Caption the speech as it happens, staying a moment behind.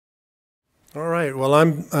All right. Well,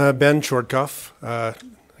 I'm Ben Chortkoff.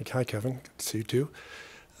 Hi, Kevin. Good to see you too.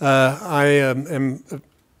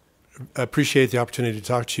 Appreciate the opportunity to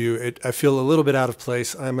talk to you. I feel a little bit out of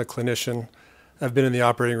place. I'm a clinician. I've been in the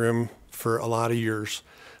operating room for a lot of years,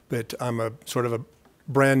 but I'm a sort of a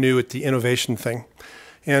brand new at the innovation thing.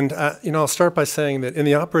 And I'll start by saying that in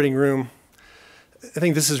the operating room, I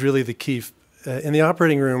think this is really the key. In the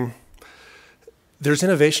operating room, there's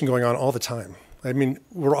innovation going on all the time. I mean,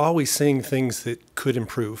 we're always seeing things that could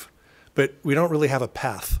improve, but we don't really have a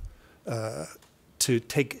path to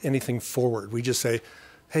take anything forward. We just say,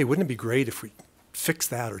 hey, wouldn't it be great if we fixed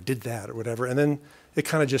that or did that or whatever? And then it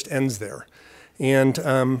kind of just ends there. And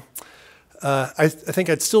I think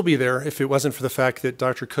I'd still be there if it wasn't for the fact that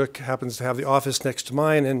Dr. Cook happens to have the office next to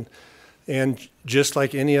mine. And just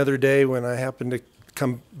like any other day when I happened to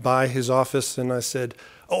come by his office and I said,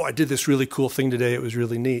 oh, I did this really cool thing today, it was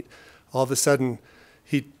really neat. All of a sudden,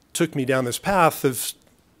 he took me down this path of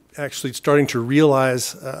actually starting to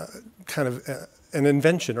realize kind of an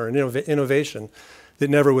invention or an innovation that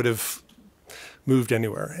never would have moved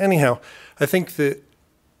anywhere. Anyhow, I think that,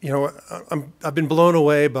 I've been blown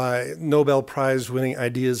away by Nobel Prize winning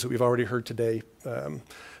ideas that we've already heard today,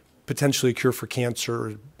 potentially a cure for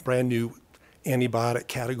cancer, brand new antibiotic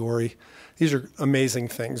category. These are amazing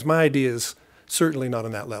things. My idea is certainly not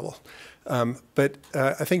on that level. But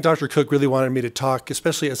I think Dr. Cook really wanted me to talk,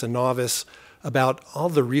 especially as a novice, about all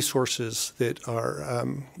the resources that are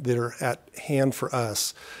at hand for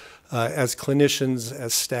us as clinicians,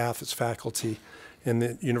 as staff, as faculty in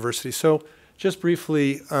the university. So just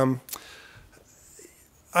briefly,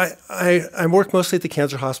 I work mostly at the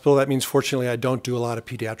cancer hospital. That means, fortunately, I don't do a lot of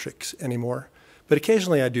pediatrics anymore. But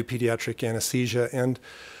occasionally I do pediatric anesthesia. And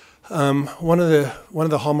one of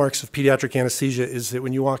the hallmarks of pediatric anesthesia is that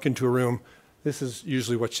when you walk into a room, this is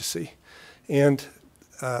usually what you see. And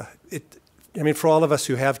for all of us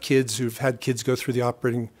who have kids, who've had kids go through the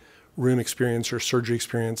operating room experience or surgery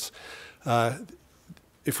experience,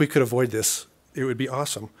 if we could avoid this, it would be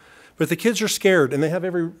awesome. But the kids are scared, and they have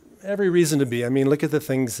every reason to be. I mean, look at the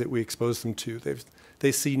things that we expose them to.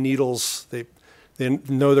 They see needles. They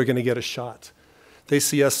know they're going to get a shot. They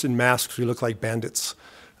see us in masks. We look like bandits.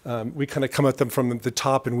 We kind of come at them from the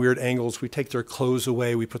top in weird angles. We take their clothes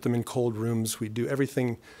away. We put them in cold rooms. We do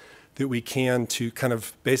everything that we can to kind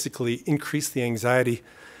of basically increase the anxiety.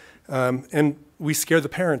 And we scare the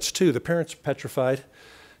parents, too. The parents are petrified.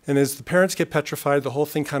 And as the parents get petrified, the whole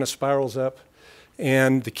thing kind of spirals up.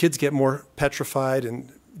 And the kids get more petrified,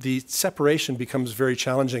 and the separation becomes very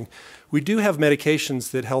challenging. We do have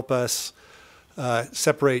medications that help us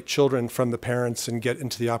separate children from the parents and get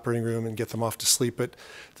into the operating room and get them off to sleep. But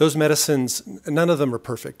those medicines, none of them are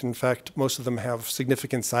perfect. In fact, most of them have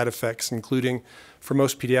significant side effects, including, for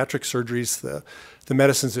most pediatric surgeries, the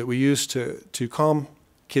medicines that we use to calm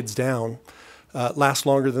kids down last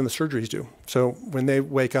longer than the surgeries do. So when they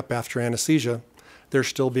wake up after anesthesia, they're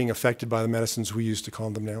still being affected by the medicines we use to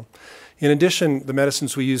calm them down. In addition, the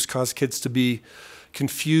medicines we use cause kids to be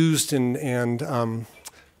confused and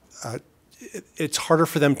it's harder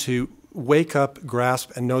for them to wake up, grasp,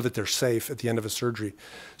 and know that they're safe at the end of a surgery.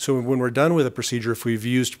 So when we're done with a procedure, if we've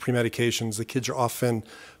used pre-medications, the kids are often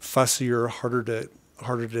fussier, harder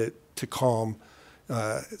to calm.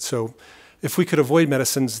 So if we could avoid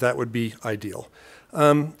medicines, that would be ideal.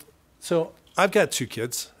 So I've got 2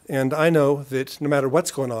 kids, and I know that no matter what's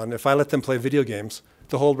going on, if I let them play video games,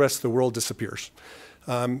 the whole rest of the world disappears.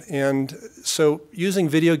 And so using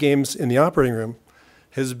video games in the operating room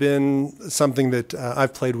has been something that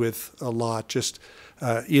I've played with a lot. Just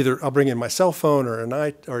either I'll bring in my cell phone or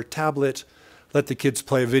a tablet, let the kids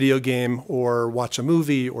play a video game or watch a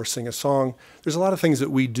movie or sing a song. There's a lot of things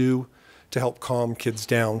that we do to help calm kids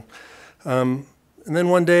down. And then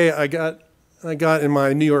one day I got in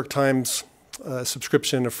my New York Times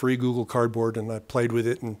subscription a free Google Cardboard, and I played with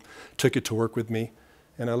it and took it to work with me.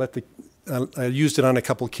 And I used it on a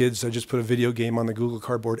couple kids. I just put a video game on the Google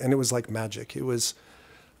Cardboard, and it was like magic. It was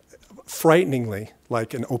frighteningly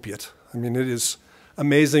like an opiate. I mean, it is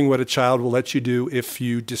amazing what a child will let you do if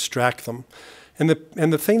you distract them. And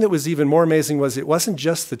the thing that was even more amazing was it wasn't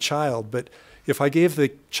just the child, but if I gave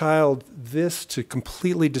the child this to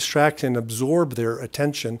completely distract and absorb their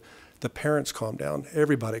attention, the parents calmed down,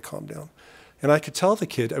 everybody calmed down. And I could tell the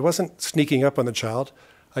kid, I wasn't sneaking up on the child,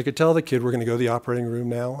 I could tell the kid, we're going to go to the operating room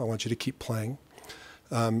now, I want you to keep playing,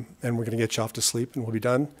 and we're going to get you off to sleep and we'll be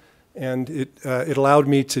done. And it allowed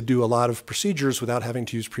me to do a lot of procedures without having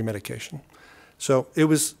to use pre-medication. So it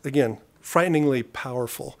was, again, frighteningly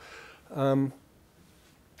powerful. So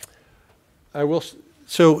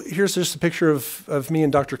here's just a picture of me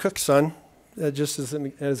and Dr. Cook's son, just as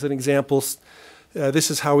an example.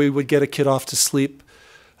 This is how we would get a kid off to sleep.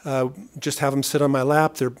 Just have him sit on my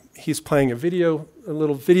lap. He's playing a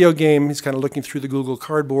little video game. He's kind of looking through the Google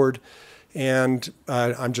Cardboard, and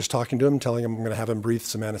I'm just talking to him, telling him I'm going to have him breathe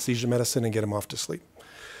some anesthesia medicine and get him off to sleep.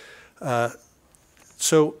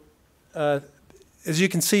 As you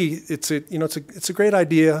can see, it's a great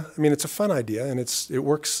idea. I mean, it's a fun idea, and it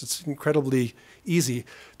works. It's incredibly easy.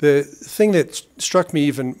 The thing that struck me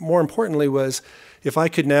even more importantly was if I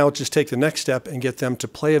could now just take the next step and get them to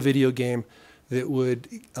play a video game that would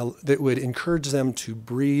encourage them to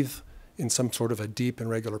breathe in some sort of a deep and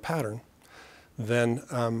regular pattern, then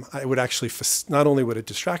I would actually not only would it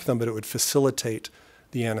distract them, but it would facilitate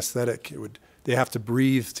the anesthetic. They have to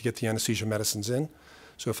breathe to get the anesthesia medicines in.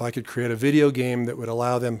 So if I could create a video game that would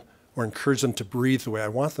allow them or encourage them to breathe the way I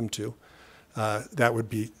want them to, that would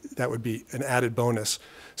be an added bonus.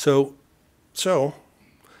 So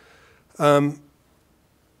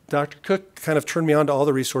Dr. Cook kind of turned me on to all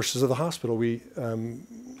the resources of the hospital. We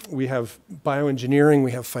have bioengineering,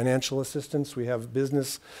 we have financial assistance, we have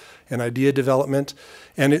business and idea development,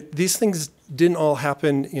 and these things didn't all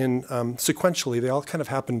happen sequentially. They all kind of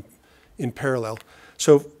happened in parallel.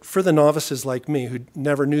 So for the novices like me who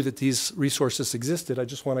never knew that these resources existed, I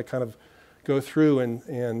just want to kind of go through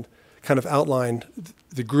and kind of outline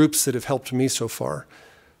the groups that have helped me so far.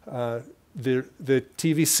 The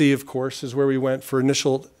T.V.C, of course, is where we went for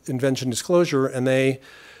initial invention disclosure, and they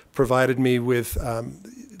provided me with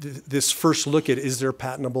this first look at, is there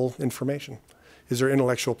patentable information? Is there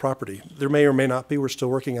intellectual property? There may or may not be. We're still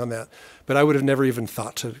working on that. But I would have never even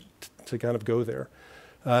thought to kind of go there.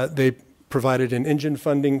 They provided an engine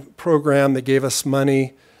funding program that gave us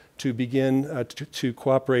money to begin to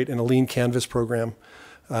cooperate in a lean canvas program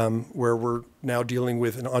where we're now dealing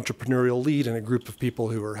with an entrepreneurial lead and a group of people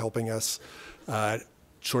who are helping us kind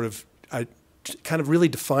of really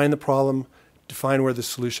define the problem, define where the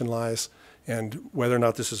solution lies, and whether or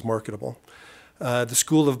not this is marketable. The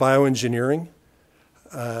School of Bioengineering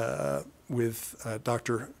with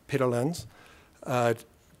Dr. Peter Lenz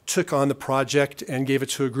took on the project and gave it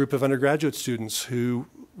to a group of undergraduate students who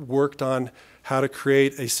worked on how to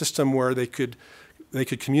create a system where they could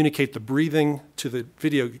communicate the breathing to the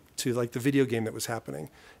video game that was happening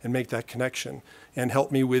and make that connection, and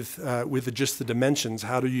help me with just the dimensions.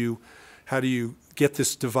 How do you get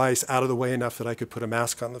this device out of the way enough that I could put a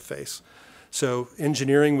mask on the face? So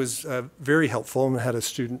engineering was very helpful, and had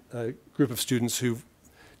a group of students who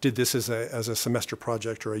did this as a semester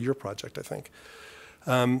project or a year project, I think.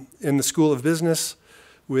 In the School of Business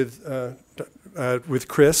with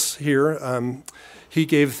Chris here, he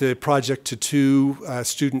gave the project to two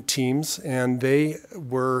student teams, and they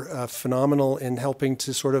were phenomenal in helping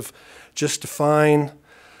to sort of just define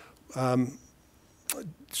sort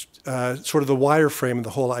of the wireframe of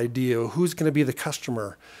the whole idea. Who's going to be the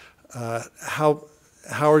customer? How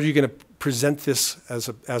are you going to present this as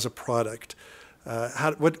a product?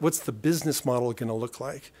 What's the business model going to look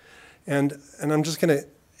like? And I'm just going to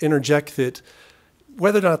interject that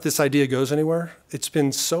whether or not this idea goes anywhere, it's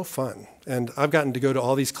been so fun. And I've gotten to go to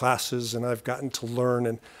all these classes, and I've gotten to learn.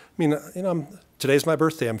 And I mean, today's my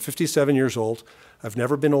birthday. I'm 57 years old. I've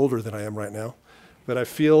never been older than I am right now, but I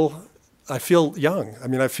feel young. I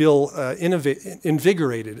mean, I feel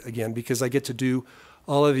invigorated again because I get to do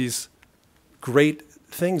all of these great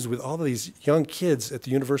things with all of these young kids at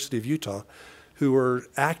the University of Utah who are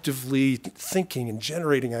actively thinking and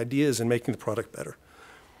generating ideas and making the product better.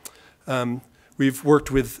 We've worked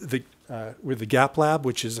with the Gapp Lab,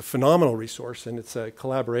 which is a phenomenal resource, and it's a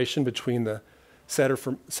collaboration between the Center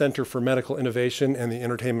for Medical Innovation and the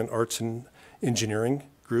Entertainment Arts and Engineering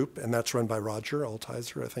group, and that's run by Roger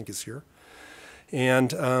Altizer, I think is here.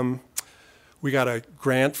 And we got a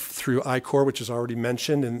grant through I-Corps, which is already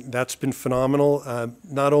mentioned, and that's been phenomenal.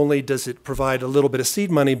 Not only does it provide a little bit of seed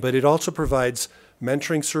money, but it also provides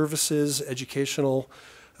mentoring services, educational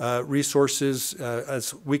resources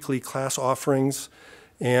as weekly class offerings,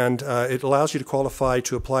 and it allows you to qualify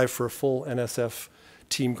to apply for a full NSF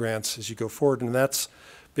team grants as you go forward, and that's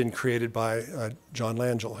been created by John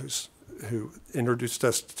Langell, who introduced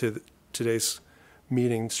us to today's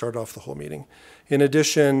meeting, started off the whole meeting. In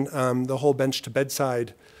addition, the whole Bench to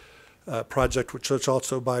Bedside project, which is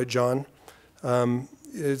also by John,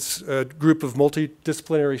 is a group of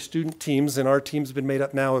multidisciplinary student teams, and our team's been made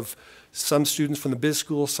up now of some students from the biz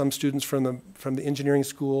school, some students from the engineering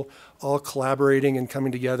school, all collaborating and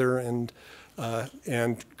coming together and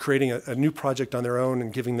creating a new project on their own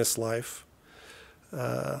and giving this life.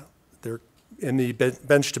 In the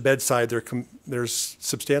Bench to Bedside, there's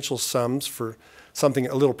substantial sums for a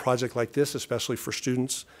little project like this, especially for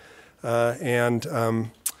students.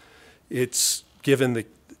 It's given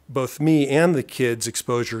both me and the kids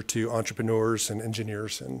exposure to entrepreneurs and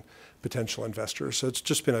engineers and potential investors. So it's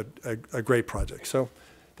just been a great project. So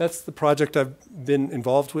that's the project I've been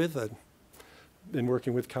involved with. I've been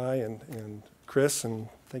working with Kai and Chris, and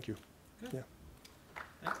thank you. Yeah.